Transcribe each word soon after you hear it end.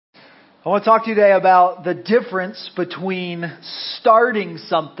I want to talk to you today about the difference between starting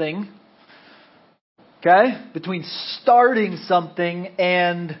something, between starting something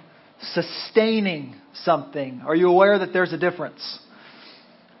and sustaining something. Are you aware that there's a difference?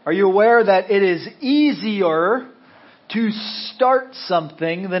 Are you aware that it is easier to start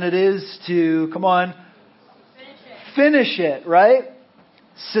something than it is to, finish it, right?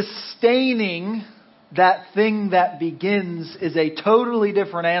 Sustaining that thing that begins is a totally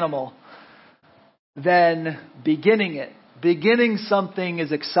different animal than beginning it. Beginning something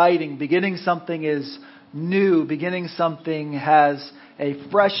is exciting. Beginning something is new. Beginning something has a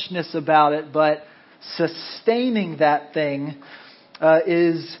freshness about it, but sustaining that thing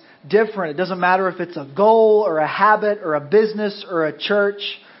is different. It doesn't matter if it's a goal or a habit or a business or a church.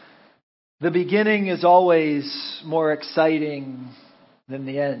 The beginning is always more exciting than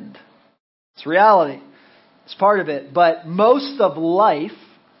the end. It's reality. It's part of it. But most of life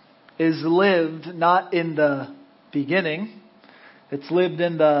is lived not in the beginning. It's lived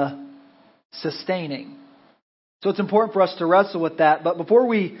in the sustaining. So it's important for us to wrestle with that. But before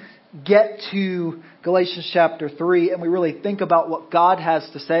we get to Galatians chapter 3 and we really think about what God has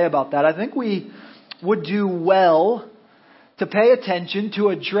to say about that, I think we would do well to pay attention to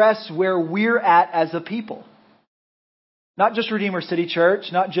address where we're at as a people. Not just Redeemer City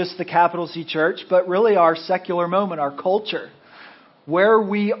Church, not just the Capital C Church, but really our secular moment, our culture. Where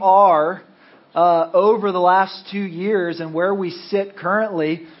we are over the last 2 years and where we sit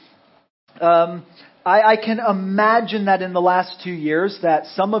currently. I can imagine that in the last 2 years that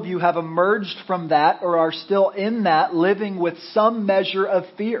some of you have emerged from that or are still in that, living with some measure of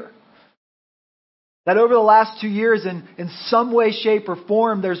fear. That over the last 2 years, in some way, shape, or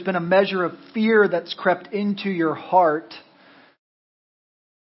form, there's been a measure of fear that's crept into your heart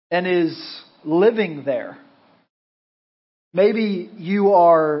and is living there. Maybe you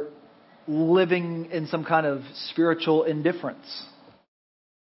are living in some kind of spiritual indifference.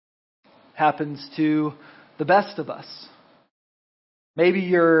 Happens to the best of us. Maybe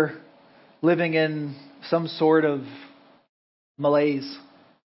you're living in some sort of malaise.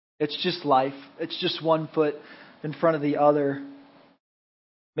 It's just life. It's just one foot in front of the other.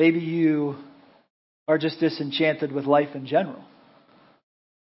 Maybe you are just disenchanted with life in general.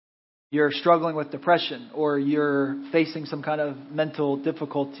 You're struggling with depression, or you're facing some kind of mental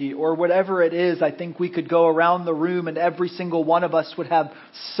difficulty, or whatever it is. I think we could go around the room and every single one of us would have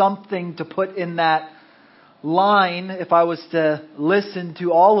something to put in that line if I was to listen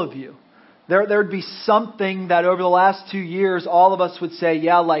to all of you. There'd be something that over the last 2 years, all of us would say,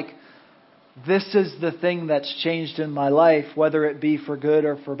 this is the thing that's changed in my life, whether it be for good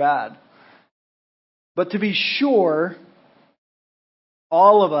or for bad. But to be sure,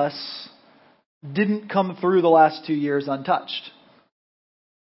 all of us didn't come through the last 2 years untouched.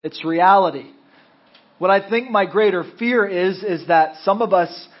 It's reality. What I think my greater fear is that some of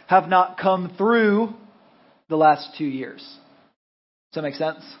us have not come through the last 2 years. Does that make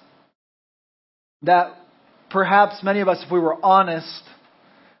sense? That perhaps many of us, if we were honest,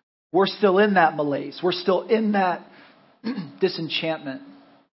 we're still in that malaise. We're still in that disenchantment.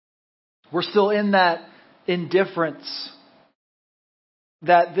 We're still in that indifference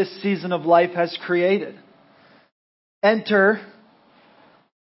that this season of life has created. Enter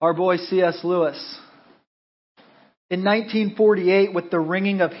our boy C.S. Lewis. In 1948, with the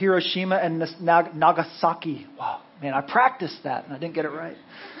ringing of Hiroshima and Nagasaki. Wow, man, I practiced that and I didn't get it right.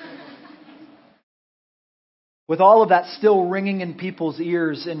 With all of that still ringing in people's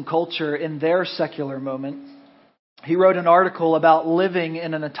ears in culture in their secular moment, he wrote an article about living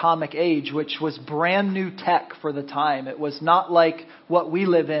in an atomic age, which was brand new tech for the time. It was not like what we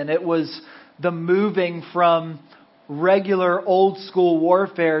live in. It was the moving from regular old school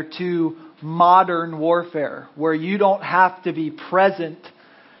warfare to modern warfare, where you don't have to be present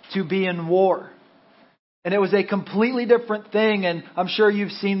to be in war. And it was a completely different thing. And I'm sure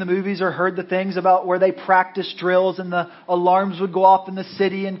you've seen the movies or heard the things about where they practice drills and the alarms would go off in the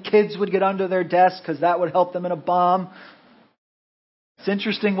city and kids would get under their desk because that would help them in a bomb. It's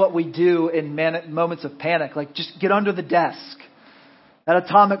interesting what we do in moments of panic. Like, just get under the desk. That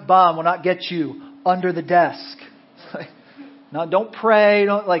atomic bomb will not get you under the desk. No, don't pray.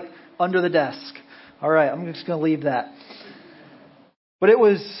 Don't under the desk. All right, I'm just going to leave that. But it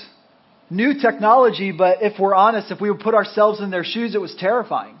was new technology, but if we're honest, if we would put ourselves in their shoes, it was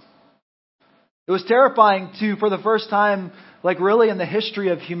terrifying. It was terrifying to, for the first time, really in the history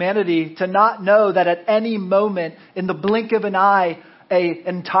of humanity, to not know that at any moment, in the blink of an eye, an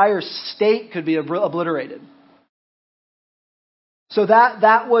entire state could be obliterated. So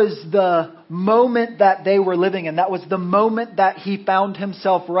that was the moment that they were living in. That was the moment that he found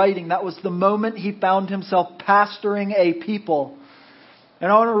himself writing. That was the moment he found himself pastoring a people. And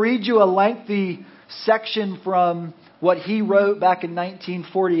I want to read you a lengthy section from what he wrote back in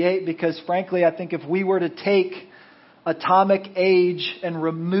 1948, because frankly, I think if we were to take atomic age and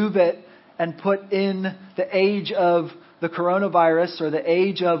remove it and put in the age of the coronavirus or the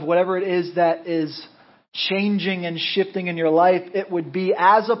age of whatever it is that is changing and shifting in your life, it would be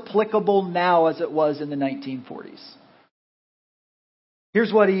as applicable now as it was in the 1940s.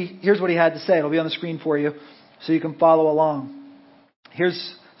 Here's what he had to say. It'll be on the screen for you so you can follow along.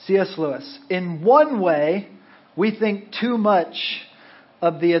 Here's C.S. Lewis. In one way, we think too much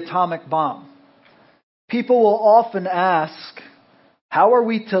of the atomic bomb. People will often ask, how are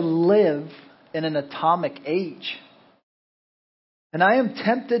we to live in an atomic age? And I am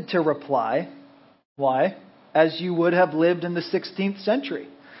tempted to reply, why? As you would have lived in the 16th century,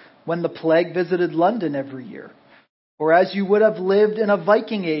 when the plague visited London every year. Or as you would have lived in a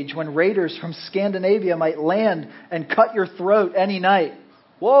Viking age, when raiders from Scandinavia might land and cut your throat any night.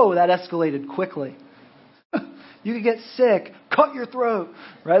 Whoa, that escalated quickly. You could get sick, cut your throat,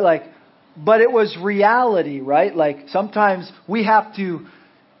 right? But it was reality, right? Sometimes we have to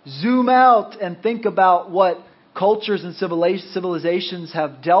zoom out and think about what cultures and civilizations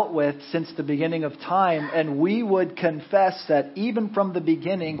have dealt with since the beginning of time, and we would confess that even from the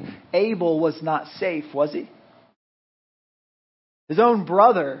beginning, Abel was not safe, was he? His own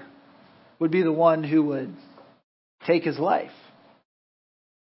brother would be the one who would take his life.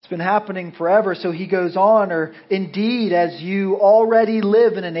 It's been happening forever. So he goes on, or indeed, as you already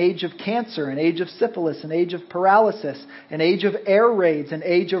live in an age of cancer, an age of syphilis, an age of paralysis, an age of air raids, an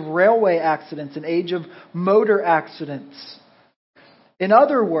age of railway accidents, an age of motor accidents. In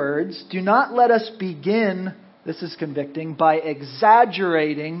other words, do not let us begin, this is convicting, by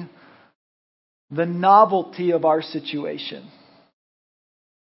exaggerating the novelty of our situation.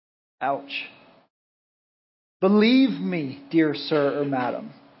 Ouch. Believe me, dear sir or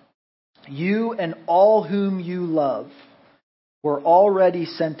madam, you and all whom you love were already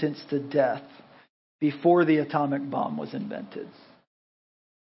sentenced to death before the atomic bomb was invented.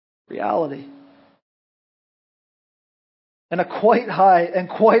 Reality. And quite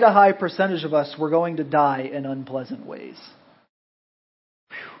a high percentage of us were going to die in unpleasant ways.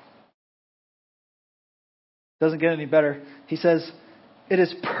 Whew. Doesn't get any better. He says, it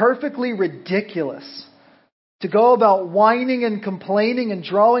is perfectly ridiculous to go about whining and complaining and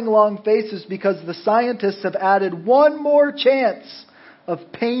drawing long faces because the scientists have added one more chance of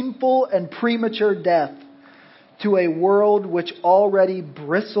painful and premature death to a world which already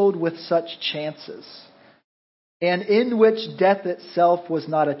bristled with such chances, and in which death itself was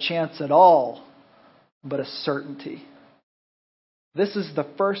not a chance at all, but a certainty. This is the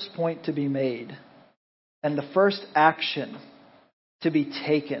first point to be made, and the first action to be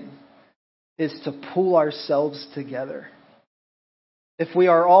taken is to pull ourselves together. If we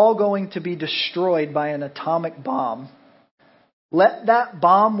are all going to be destroyed by an atomic bomb, let that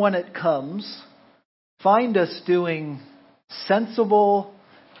bomb, when it comes, find us doing sensible,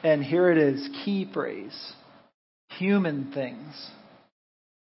 and here it is, key phrase, human things.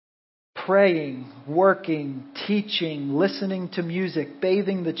 Praying, working, teaching, listening to music,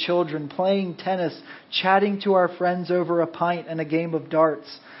 bathing the children, playing tennis, chatting to our friends over a pint and a game of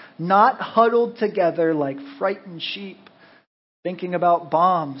darts. Not huddled together like frightened sheep, thinking about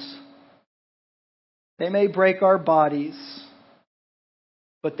bombs. They may break our bodies,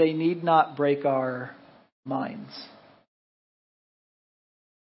 but they need not break our minds.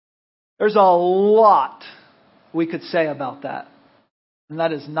 There's a lot we could say about that, and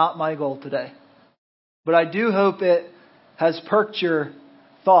that is not my goal today. But I do hope it has perked your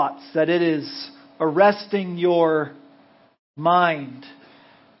thoughts, that it is arresting your mind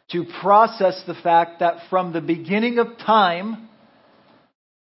to process the fact that from the beginning of time,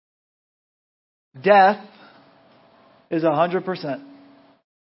 death is 100%.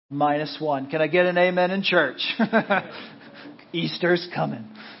 -1. Can I get an amen in church? Easter's coming.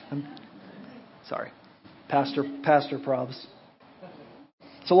 Sorry. Pastor probs.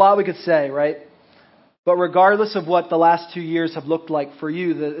 It's a lot we could say, right? But regardless of what the last 2 years have looked like for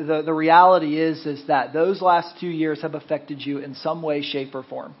you, the reality is that those last 2 years have affected you in some way, shape, or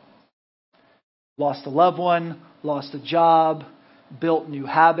form. Lost a loved one, lost a job, built new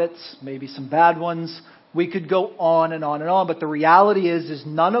habits, maybe some bad ones. We could go on and on and on. But the reality is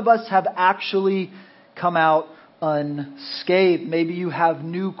none of us have actually come out unscathed. Maybe you have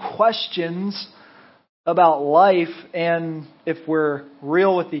new questions about life and, if we're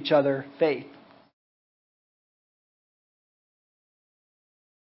real with each other, faith.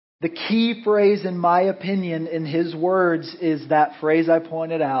 The key phrase, in my opinion, in his words is that phrase I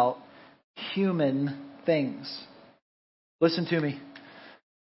pointed out, human things. Listen to me.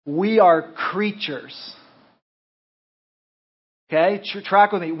 We are creatures. Okay?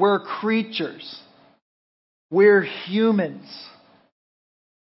 Track with me. We're creatures. We're humans.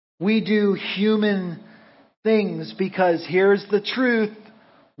 We do human things because here's the truth.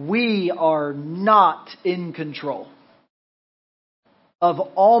 We are not in control of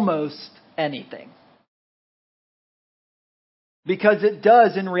almost anything. Because it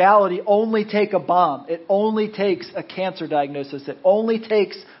does, in reality, only take a bomb. It only takes a cancer diagnosis. It only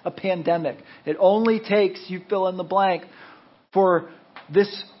takes a pandemic. It only takes, you fill in the blank, for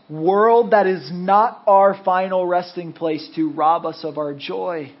this world that is not our final resting place to rob us of our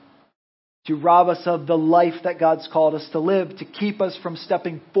joy, to rob us of the life that God's called us to live, to keep us from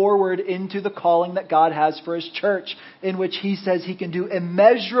stepping forward into the calling that God has for His church, in which He says He can do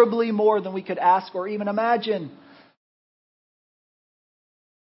immeasurably more than we could ask or even imagine.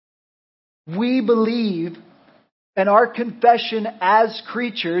 We believe, and our confession as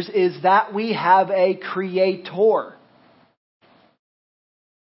creatures is that we have a creator.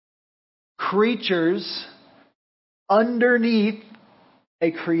 Creatures underneath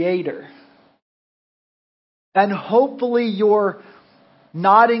a creator. And hopefully you're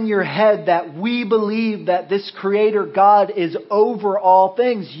nodding your head that we believe that this creator God is over all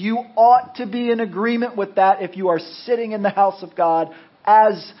things. You ought to be in agreement with that if you are sitting in the house of God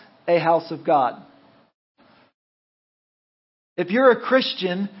as a house of God. If you're a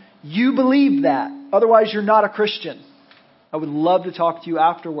Christian, you believe that. Otherwise, you're not a Christian. I would love to talk to you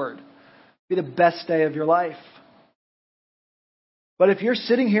afterward. Be the best day of your life. But if you're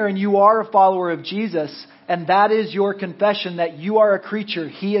sitting here and you are a follower of Jesus, and that is your confession that you are a creature,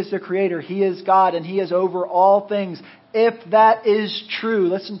 He is the creator, He is God, and He is over all things. If that is true,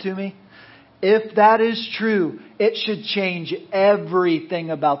 listen to me. If that is true, it should change everything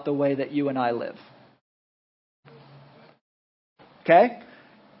about the way that you and I live. Okay?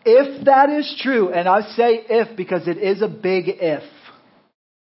 If that is true, and I say if because it is a big if.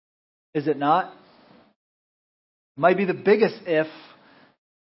 Is it not? It might be the biggest if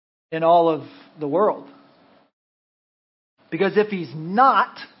in all of the world. Because if He's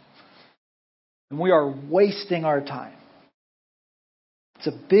not, then we are wasting our time. It's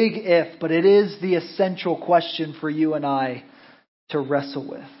a big if, but it is the essential question for you and I to wrestle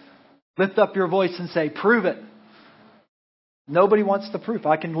with. Lift up your voice and say, prove it. Nobody wants the proof.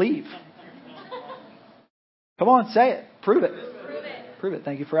 I can leave. Come on, say it. Prove it. Prove it. Prove it.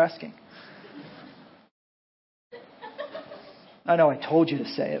 Thank you for asking. I know I told you to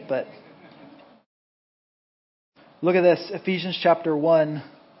say it, but look at this. Ephesians chapter 1,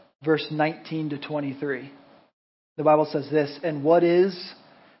 verse 19 to 23. The Bible says this, and what is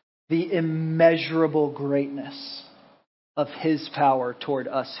the immeasurable greatness of His power toward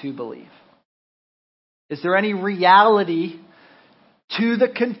us who believe? Is there any reality to the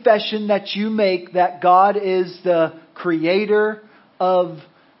confession that you make that God is the creator of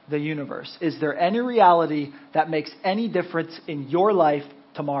the universe? Is there any reality that makes any difference in your life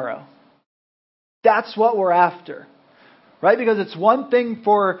tomorrow? That's what we're after. Right? Because it's one thing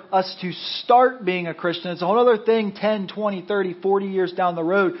for us to start being a Christian. It's a whole other thing 10, 20, 30, 40 years down the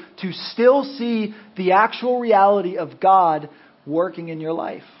road to still see the actual reality of God working in your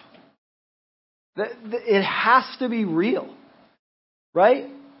life. It has to be real.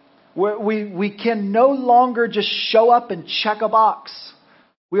 Right? We can no longer just show up and check a box.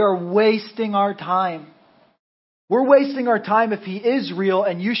 We are wasting our time. We're wasting our time if He is real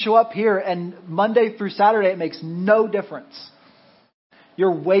and you show up here and Monday through Saturday it makes no difference.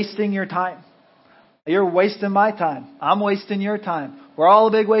 You're wasting your time. You're wasting my time. I'm wasting your time. We're all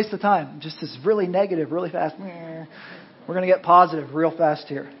a big waste of time. Just this really negative, really fast. We're going to get positive real fast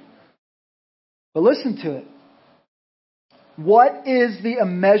here. But listen to it. What is the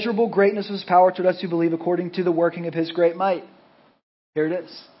immeasurable greatness of His power to us who believe according to the working of His great might? Here it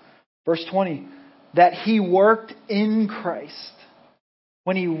is. Verse 20. That He worked in Christ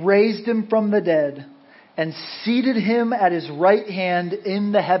when He raised Him from the dead and seated Him at His right hand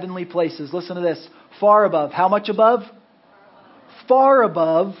in the heavenly places. Listen to this. Far above. How much above? Far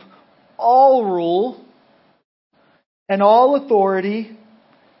above all rule and all authority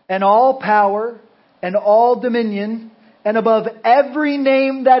and all power and all dominion and above every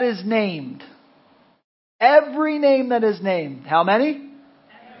name that is named. Every name that is named. How many?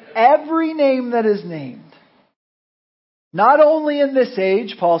 Every name that is named. Not only in this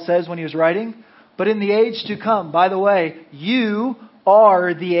age, Paul says when he was writing, but in the age to come. By the way, you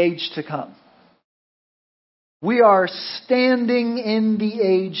are the age to come. We are standing in the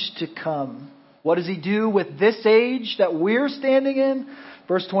age to come. What does he do with this age that we're standing in?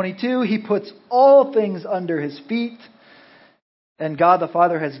 Verse 22, he puts all things under his feet, and God the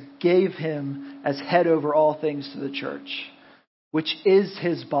Father has gave him as head over all things to the church, which is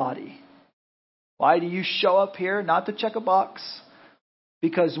his body. Why do you show up here? Not to check a box.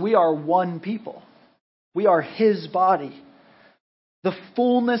 Because we are one people. We are his body. The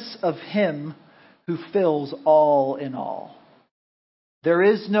fullness of him who fills all in all. There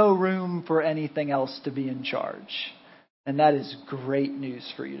is no room for anything else to be in charge. And that is great news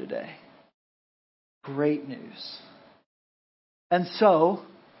for you today. Great news. And so,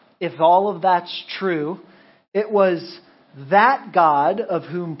 if all of that's true, it was that God of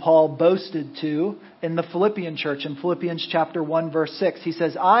whom Paul boasted to in the Philippian church. In Philippians chapter 1 verse 6, he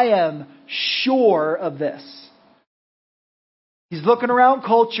says, I am sure of this. He's looking around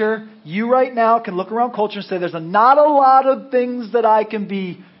culture. You right now can look around culture and say, there's not a lot of things that I can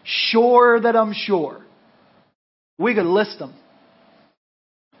be sure that I'm sure. We could list them.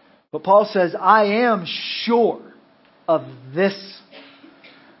 But Paul says, I am sure of this,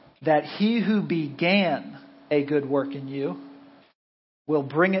 that he who began a good work in you will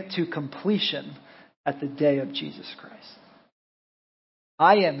bring it to completion at the day of Jesus Christ.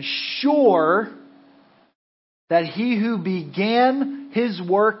 I am sure that he who began his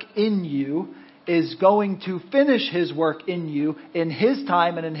work in you is going to finish his work in you in his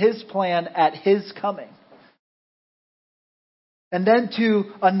time and in his plan at his coming. And then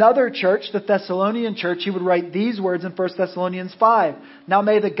to another church, the Thessalonian church, he would write these words in 1 Thessalonians 5. Now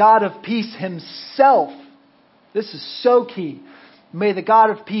may the God of peace himself, this is so key, may the God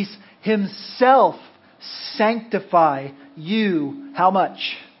of peace himself sanctify you. How much?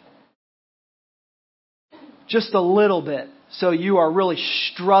 Just a little bit. So you are really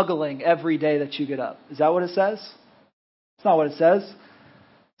struggling every day that you get up. Is that what it says? It's not what it says.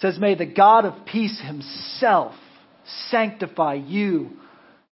 It says, may the God of peace himself sanctify you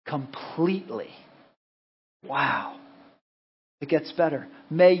completely. Wow. It gets better.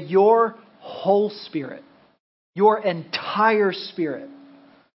 May your whole spirit, your entire spirit,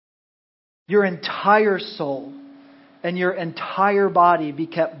 your entire soul, and your entire body be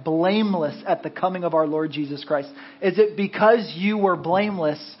kept blameless at the coming of our Lord Jesus Christ. Is it because you were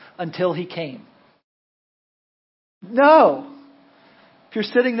blameless until he came? No. If you're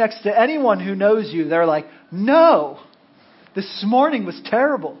sitting next to anyone who knows you, they're like, no, this morning was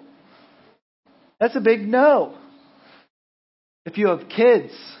terrible. That's a big no. If you have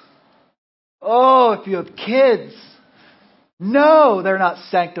kids, no, they're not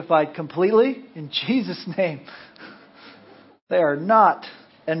sanctified completely. In Jesus' name. They are not.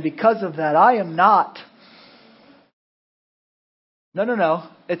 And because of that, I am not. No.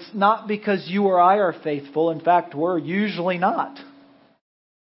 It's not because you or I are faithful. In fact, we're usually not.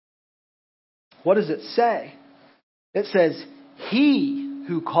 What does it say? It says, he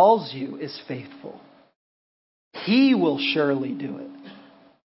who calls you is faithful. He will surely do it.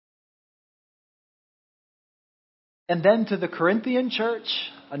 And then to the Corinthian church,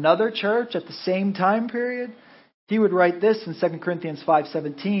 another church at the same time period, he would write this in 2 Corinthians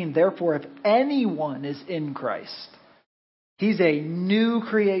 5:17, therefore if anyone is in Christ, he's a new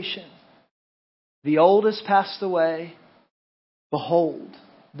creation. The old has passed away. Behold,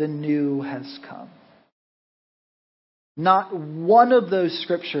 the new has come. Not one of those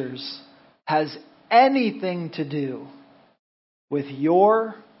scriptures has anything to do with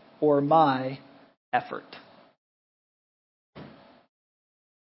your or my effort.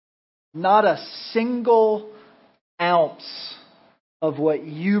 Not a single ounce of what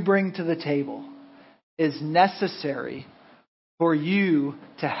you bring to the table is necessary for you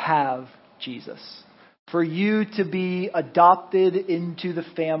to have Jesus, for you to be adopted into the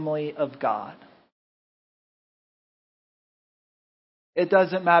family of God. It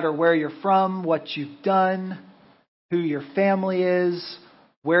doesn't matter where you're from, what you've done, who your family is,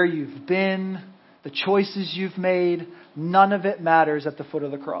 where you've been, the choices you've made. None of it matters at the foot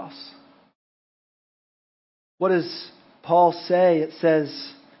of the cross. What does Paul say?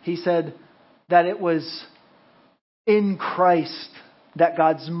 He said that it was in Christ that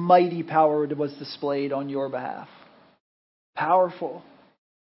God's mighty power was displayed on your behalf. Powerful.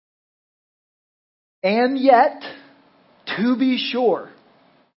 And yet, to be sure,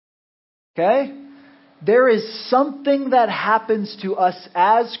 okay, there is something that happens to us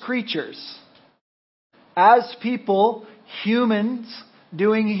as creatures, as people, humans,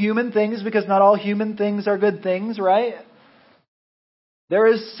 doing human things, because not all human things are good things, right? There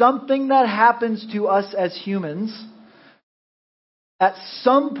is something that happens to us as humans At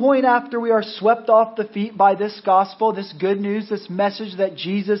some point after we are swept off the feet by this gospel, this good news, this message that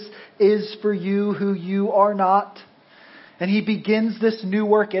Jesus is for you who you are not, and He begins this new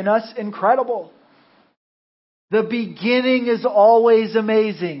work in us, incredible. The beginning is always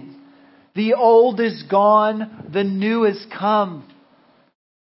amazing. The old is gone, the new has come.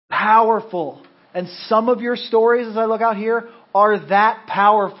 Powerful. And some of your stories, as I look out here, are that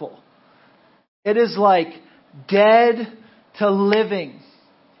powerful. It is like dead to living.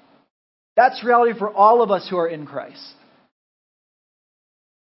 That's reality for all of us who are in Christ.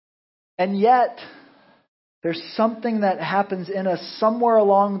 And yet, there's something that happens in us somewhere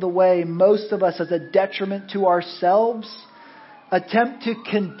along the way, most of us as a detriment to ourselves, attempt to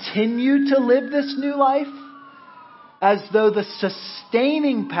continue to live this new life as though the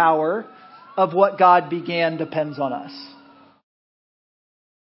sustaining power of what God began depends on us.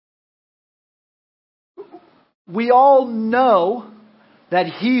 We all know that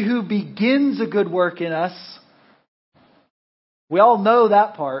He who begins a good work in us, we all know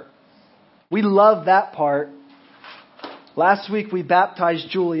that part. We love that part. Last week we baptized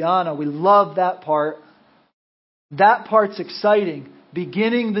Juliana. We love that part. That part's exciting.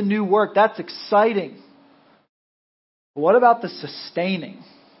 Beginning the new work, that's exciting. But what about the sustaining?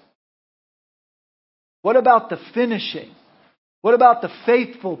 What about the finishing? What about the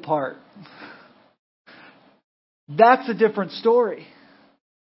faithful part? That's a different story.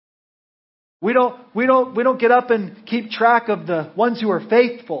 We don't get up and keep track of the ones who are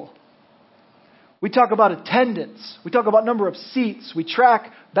faithful. We talk about attendance. We talk about number of seats. We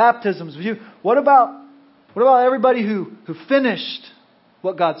track baptisms. What about everybody who finished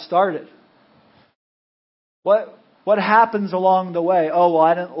what God started? What happens along the way? Oh, well,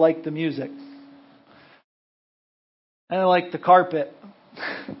 I didn't like the music. I didn't like the carpet.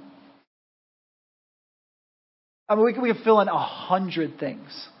 I mean, we can fill in 100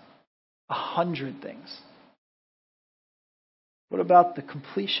 things. 100 things. What about the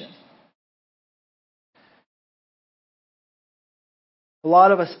completion? A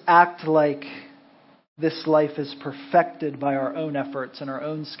lot of us act like this life is perfected by our own efforts and our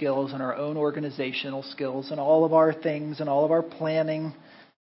own skills and our own organizational skills and all of our things and all of our planning.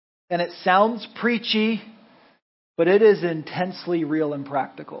 And it sounds preachy, but it is intensely real and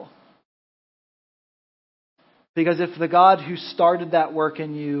practical. Because if the God who started that work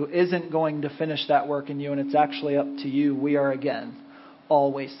in you isn't going to finish that work in you and it's actually up to you, we are again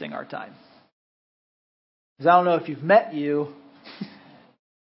all wasting our time. Because I don't know if you've met you.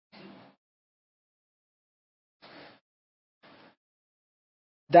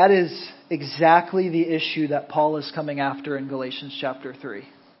 That is exactly the issue that Paul is coming after in Galatians chapter 3.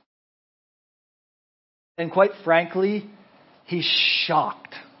 And quite frankly, he's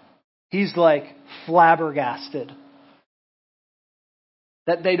shocked. He's like flabbergasted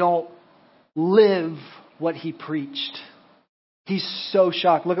that they don't live what he preached. He's so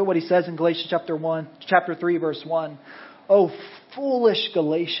shocked. Look at what he says in Galatians chapter 3, verse 1. Oh, foolish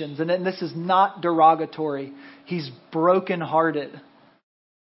Galatians. And then this is not derogatory. He's brokenhearted.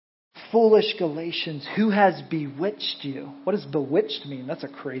 Foolish Galatians, who has bewitched you? What does bewitched mean? That's a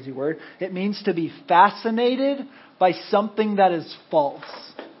crazy word. It means to be fascinated by something that is false.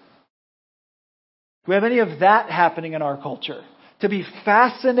 Do we have any of that happening in our culture? To be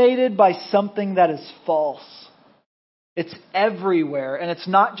fascinated by something that is false. It's everywhere. And it's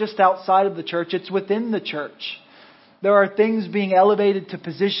not just outside of the church, it's within the church. There are things being elevated to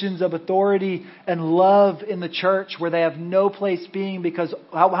positions of authority and love in the church where they have no place being because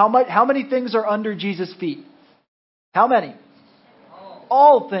how many things are under Jesus' feet? How many?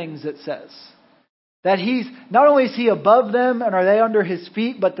 All things, it says. That he's, not only is he above them and are they under his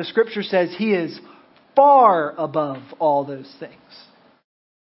feet, but the scripture says he is far above all those things.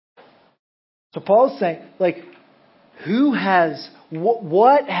 So Paul's saying,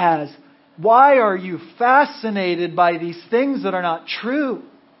 why are you fascinated by these things that are not true?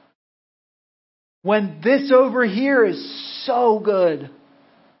 When this over here is so good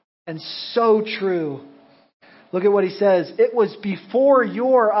and so true. Look at what he says. It was before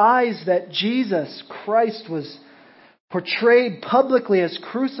your eyes that Jesus Christ was portrayed publicly as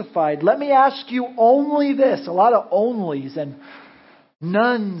crucified. Let me ask you only this. A lot of onlys and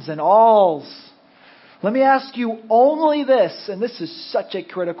nones and alls. Let me ask you only this, and this is such a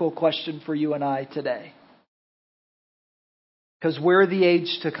critical question for you and I today. Because we're the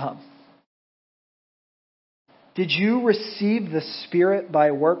age to come. Did you receive the Spirit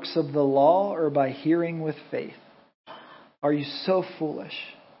by works of the law or by hearing with faith? Are you so foolish?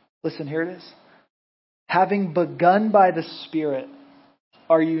 Listen, here it is. Having begun by the Spirit,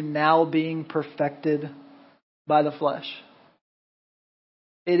 are you now being perfected by the flesh?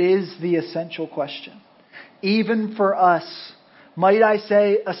 It is the essential question. Even for us, might I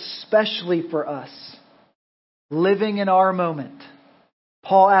say especially for us, living in our moment,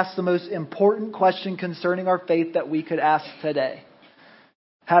 Paul asks the most important question concerning our faith that we could ask today.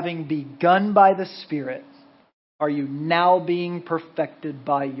 Having begun by the Spirit, are you now being perfected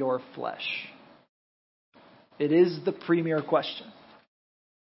by your flesh? It is the premier question.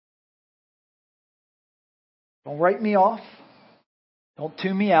 Don't write me off. Don't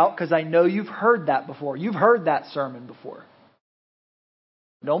tune me out, because I know you've heard that before. You've heard that sermon before.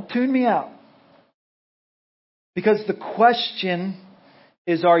 Don't tune me out. Because the question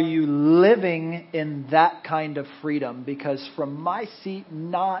is, are you living in that kind of freedom? Because from my seat,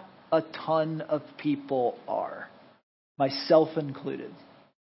 not a ton of people are. Myself included.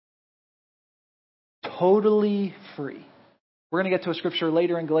 Totally free. We're going to get to a scripture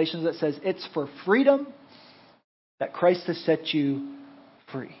later in Galatians that says it's for freedom that Christ has set you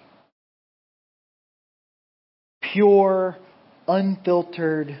free. Pure,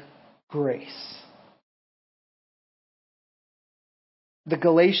 unfiltered grace. The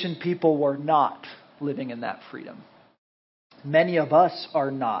Galatian people were not living in that freedom. Many of us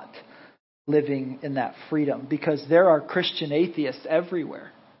are not living in that freedom because there are Christian atheists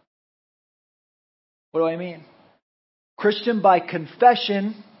everywhere. What do I mean? Christian by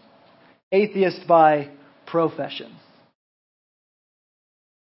confession, atheist by profession.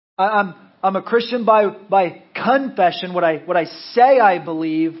 I'm a Christian by confession, what I say I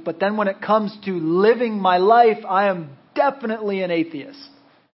believe, but then when it comes to living my life, I am definitely an atheist.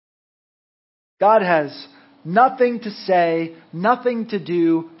 God has nothing to say, nothing to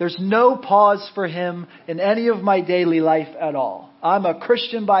do. There's no pause for Him in any of my daily life at all. I'm a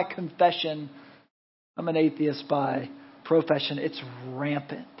Christian by confession. I'm an atheist by profession. It's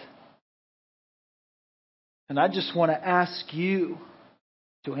rampant. And I just want to ask you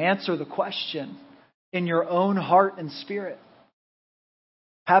to answer the question in your own heart and spirit.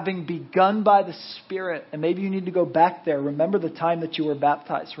 Having begun by the Spirit, and maybe you need to go back there. Remember the time that you were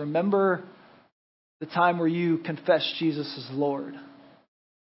baptized. Remember the time where you confessed Jesus as Lord.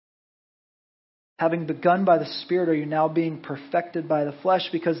 Having begun by the Spirit, are you now being perfected by the flesh?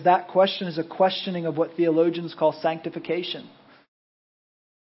 Because that question is a questioning of what theologians call sanctification.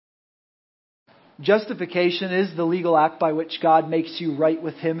 Justification is the legal act by which God makes you right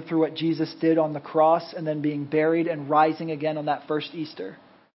with Him through what Jesus did on the cross and then being buried and rising again on that first Easter.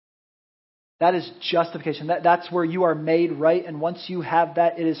 That is justification. That's where you are made right. And once you have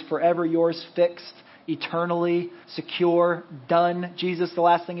that, it is forever yours, fixed, eternally, secure, done. Jesus, the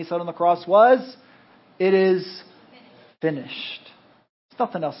last thing He said on the cross was, it is finished.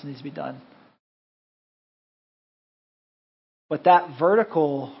 Nothing else needs to be done. But that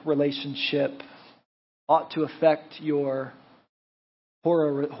vertical relationship ought to affect your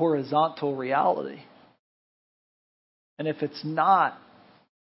horizontal reality. And if it's not,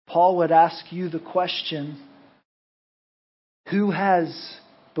 Paul would ask you the question, who has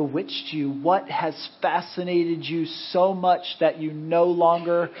bewitched you? What has fascinated you so much that you no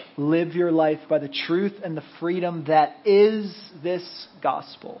longer live your life by the truth and the freedom that is this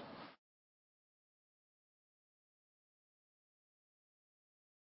gospel?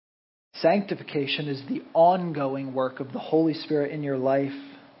 Sanctification is the ongoing work of the Holy Spirit in your life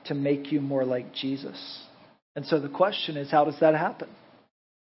to make you more like Jesus. And so the question is, how does that happen?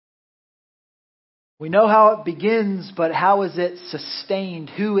 We know how it begins, but how is it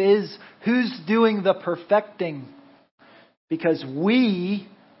sustained? Who's doing the perfecting? Because we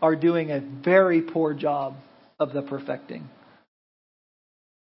are doing a very poor job of the perfecting.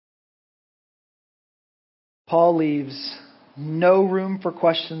 Paul leaves no room for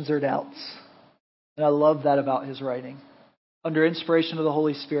questions or doubts. And I love that about his writing. Under inspiration of the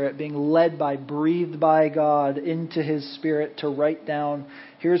Holy Spirit, being led by, breathed by God into His Spirit to write down.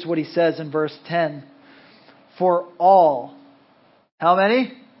 Here's what he says in verse 10. For all. How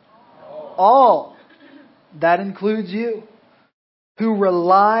many? All. That includes you. Who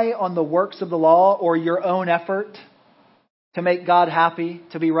rely on the works of the law or your own effort to make God happy,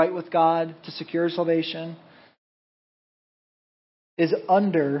 to be right with God, to secure salvation, is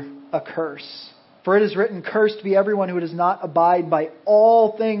under a curse. For it is written, cursed be everyone who does not abide by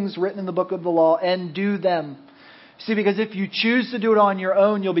all things written in the book of the law and do them. See, because if you choose to do it on your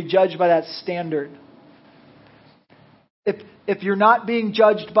own, you'll be judged by that standard. If you're not being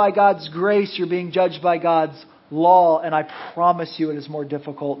judged by God's grace, you're being judged by God's law. And I promise you it is more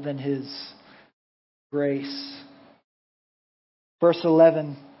difficult than His grace. Verse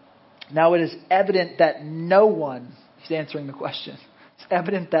 11. Now it is evident that no one, he's answering the question. It's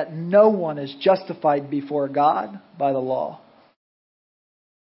evident that no one is justified before God by the law.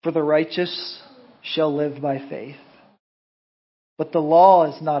 For the righteous shall live by faith. But the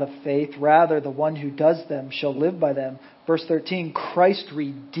law is not of faith. Rather, the one who does them shall live by them. Verse 13, Christ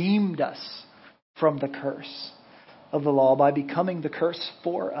redeemed us from the curse of the law by becoming the curse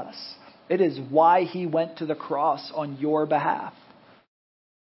for us. It is why he went to the cross on your behalf.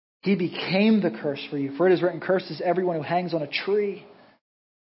 He became the curse for you. For it is written, cursed is everyone who hangs on a tree.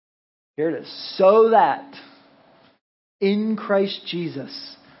 Here it is. So that in Christ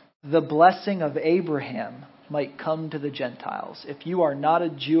Jesus, the blessing of Abraham might come to the Gentiles. If you are not a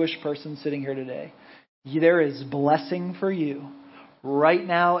Jewish person sitting here today, there is blessing for you right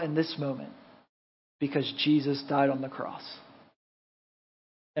now in this moment because Jesus died on the cross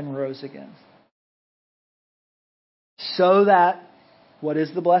and rose again. So that, what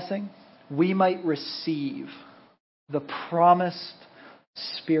is the blessing? We might receive the promised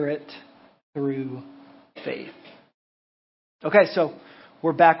Spirit through faith. Okay, so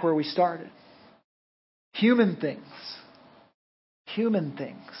we're back where we started. Human things. Human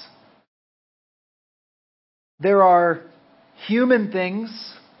things. There are human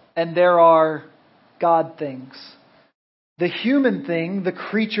things and there are God things. The human thing, the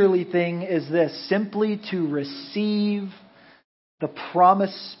creaturely thing is this: simply to receive the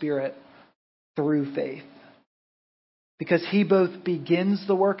promised Spirit through faith. Because He both begins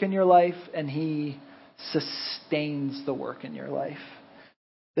the work in your life and He sustains the work in your life.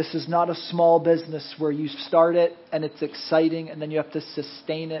 This is not a small business where you start it and it's exciting and then you have to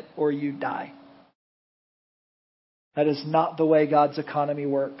sustain it or you die. That is not the way God's economy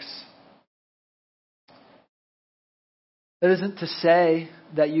works. That isn't to say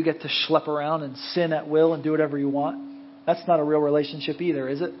that you get to schlep around and sin at will and do whatever you want. That's not a real relationship either,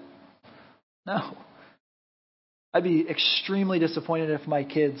 is it? No. I'd be extremely disappointed if my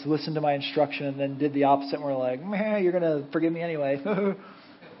kids listened to my instruction and then did the opposite and were like, meh, you're going to forgive me anyway.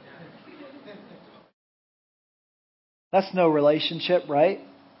 That's no relationship, right?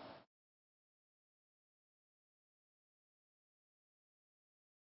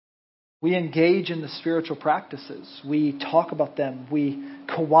 We engage in the spiritual practices. We talk about them. We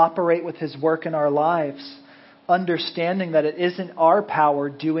cooperate with His work in our lives, understanding that it isn't our power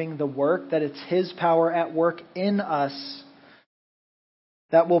doing the work, that it's His power at work in us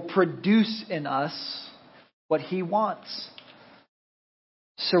that will produce in us what He wants.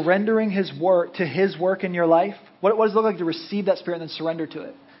 Surrendering His work to His work in your life. What does it look like to receive that Spirit and then surrender to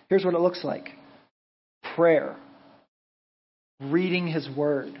it? Here's what it looks like. Prayer. Reading His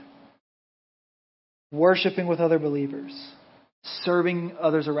Word. Worshiping with other believers. Serving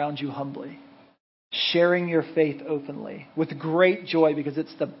others around you humbly. Sharing your faith openly. With great joy because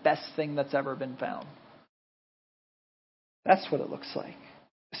it's the best thing that's ever been found. That's what it looks like.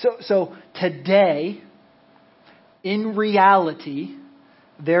 So today, in reality,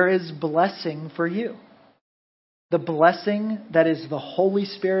 there is blessing for you. The blessing that is the Holy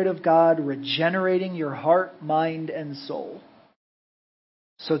Spirit of God regenerating your heart, mind, and soul.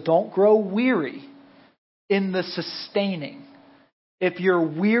 So don't grow weary in the sustaining. If you're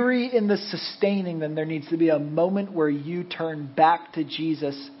weary in the sustaining, then there needs to be a moment where you turn back to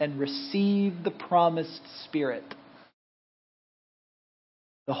Jesus and receive the promised Spirit.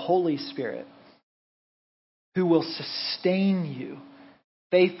 The Holy Spirit, who will sustain you.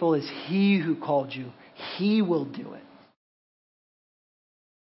 Faithful is He who called you. He will do it.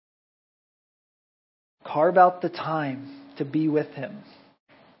 Carve out the time to be with Him.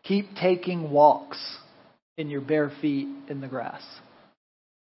 Keep taking walks in your bare feet in the grass.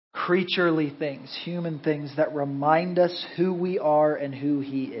 Creaturely things, human things that remind us who we are and who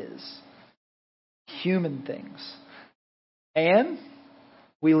He is. Human things. And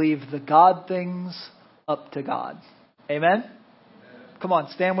we leave the God things up to God. Amen? Come on,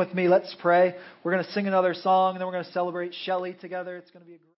 stand with me. Let's pray. We're going to sing another song and then we're going to celebrate Shelley together. It's going to be a great